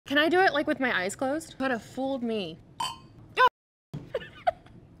Can I do it like with my eyes closed? Could have fooled me.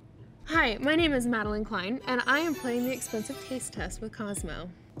 Hi, my name is Madelyn Cline, and I am playing the expensive taste test with Cosmo.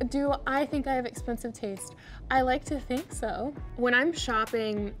 Do I think I have expensive taste? I like to think so. When I'm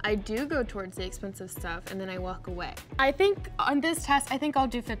shopping, I do go towards the expensive stuff and then I walk away. I think on this test, I think I'll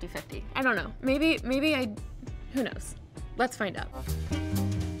do 50-50. I don't know, maybe who knows? Let's find out.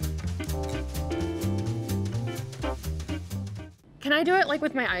 Can I do it like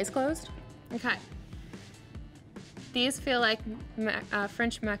with my eyes closed? Okay. These feel like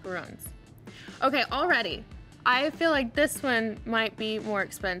French macarons. Okay, already, I feel like this one might be more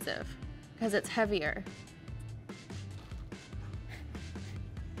expensive because it's heavier.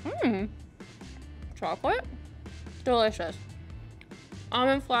 Chocolate, delicious.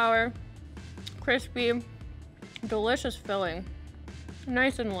 Almond flour, crispy, delicious filling,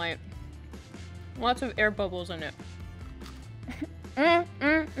 nice and light. Lots of air bubbles in it.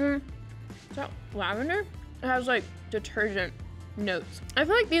 Is that lavender? It has like detergent notes. I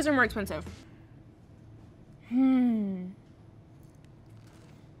feel like these are more expensive. I'm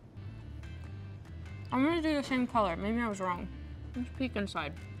gonna do the same color. Maybe I was wrong. Let's peek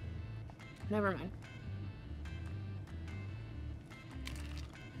inside. Never mind.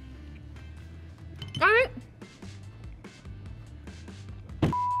 All right.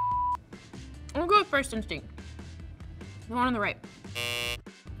 I'll go with first instinct. The one on the right.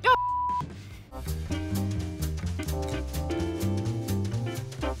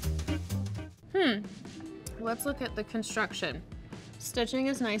 Let's look at the construction. Stitching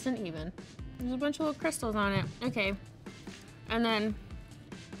is nice and even. There's a bunch of little crystals on it. Okay. And then,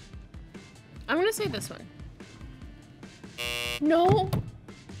 I'm gonna say this one. No.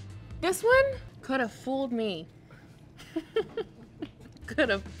 This one could have fooled me. Could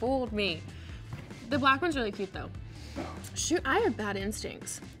have fooled me. The black one's really cute though. Shoot, I have bad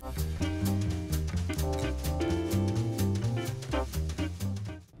instincts.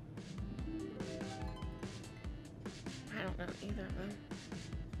 I don't know either of them.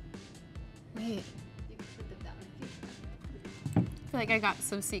 Wait. You can put them down if you I feel like I got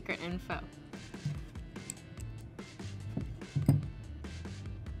some secret info.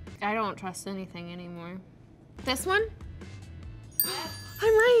 I don't trust anything anymore. This one? I'm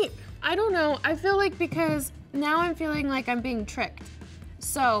right. I don't know. I feel like because now I'm feeling like I'm being tricked.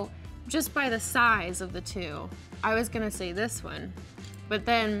 So just by the size of the two, I was gonna say this one, but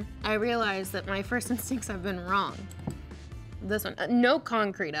then I realized that my first instincts have been wrong. This one, no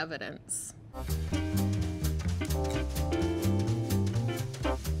concrete evidence.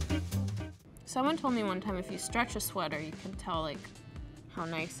 Someone told me one time if you stretch a sweater, you can tell like how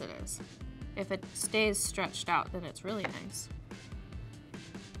nice it is. If it stays stretched out, then it's really nice.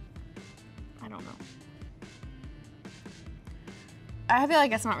 I don't know. I feel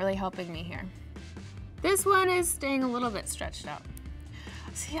like it's not really helping me here. This one is staying a little bit stretched out.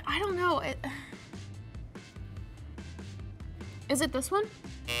 See, I don't know. Is it this one?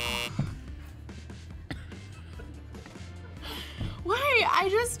 Why? I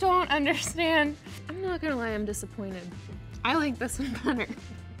just don't understand. I'm not gonna lie, I'm disappointed. I like this one better.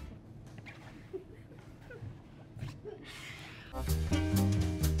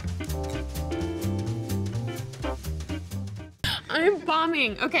 I'm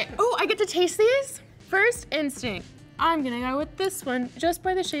bombing. Okay. Oh, I get to taste these? First instinct. I'm gonna go with this one just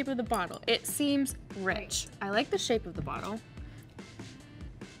by the shape of the bottle. It seems rich. I like the shape of the bottle.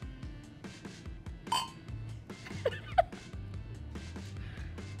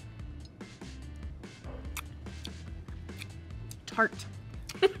 Tart.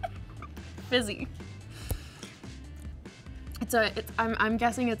 Fizzy. I'm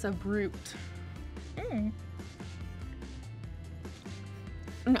guessing it's a brute.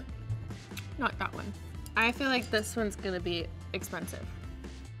 No, not that one. I feel like this one's gonna be expensive.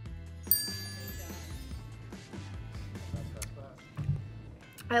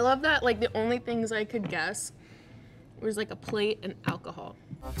 I love that, like, the only things I could guess was like a plate and alcohol.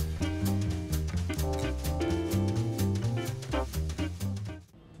 I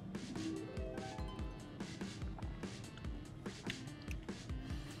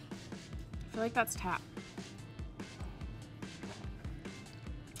feel like that's tap.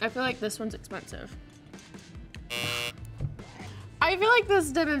 I feel like this one's expensive. I feel like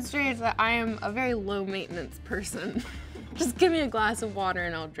this demonstrates that I am a very low maintenance person. Just give me a glass of water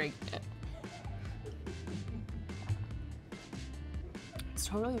and I'll drink it. It's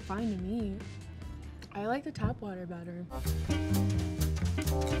totally fine to me. I like the tap water better.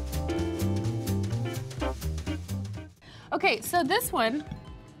 Okay, so this one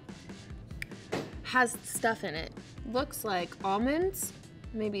has stuff in it. Looks like almonds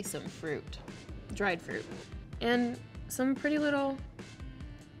maybe some fruit, dried fruit, and some pretty little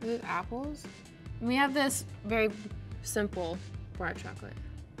apples. We have this very simple bar chocolate.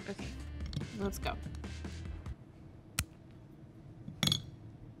 Okay, let's go.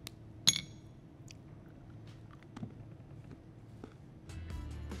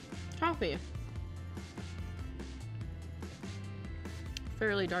 Coffee.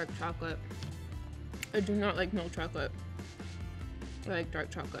 Fairly dark chocolate. I do not like milk chocolate. I like dark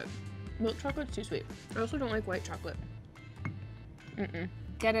chocolate. Milk chocolate's too sweet. I also don't like white chocolate.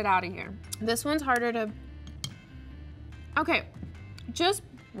 Get it out of here. This one's harder to... Okay,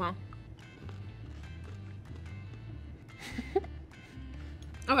 well.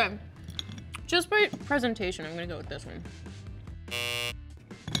 Okay, just by presentation, I'm gonna go with this one.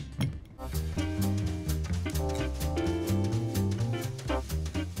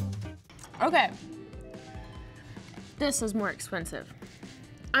 Okay, this is more expensive.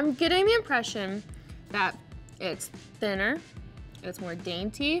 I'm getting the impression that it's thinner, it's more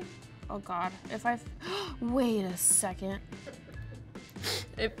dainty. Oh God, wait a second.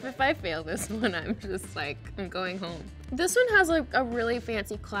 If I fail this one, I'm just like, I'm going home. This one has like a really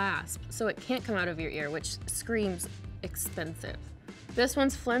fancy clasp, so it can't come out of your ear, which screams expensive. This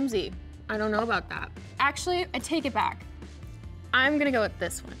one's flimsy. I don't know about that. Actually, I take it back. I'm gonna go with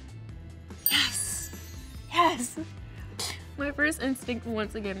this one. Yes, yes. My first instinct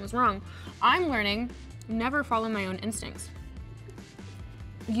once again was wrong. I'm learning, never follow my own instincts.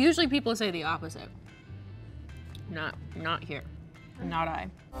 Usually people say the opposite. Not here, not I.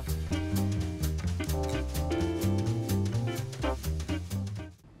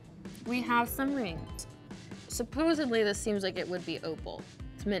 We have some rings. Supposedly this seems like it would be opal.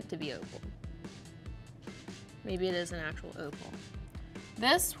 It's meant to be opal. Maybe it is an actual opal.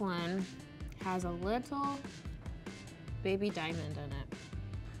 This one has a little baby diamond in it.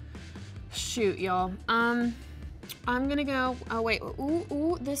 Shoot, y'all. I'm gonna go, oh wait,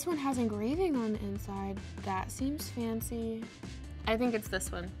 ooh, this one has engraving on the inside. That seems fancy. I think it's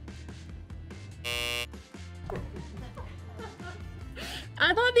this one.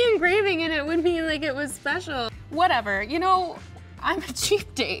 I thought the engraving in it would mean like it was special. Whatever, you know, I'm a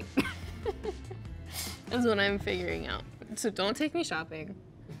cheap date. Is what I'm figuring out. So don't take me shopping.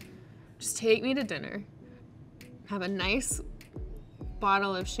 Just take me to dinner. Have a nice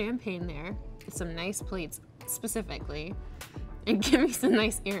bottle of champagne there, some nice plates specifically, and give me some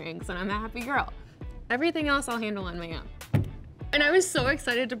nice earrings, and I'm a happy girl. Everything else I'll handle on my own. And I was so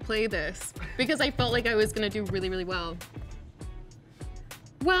excited to play this because I felt like I was gonna do really, really well.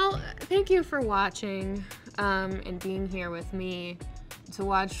 Well, thank you for watching and being here with me to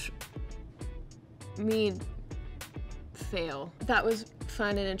watch me fail. That was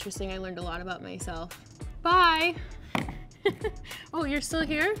fun and interesting. I learned a lot about myself. Bye. Oh, you're still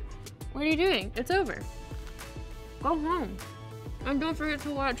here? What are you doing? It's over. Go home. And don't forget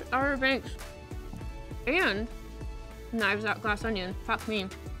to watch Outer Banks and Knives Out Glass Onion. Fuck me.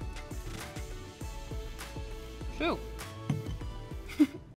 Shoot.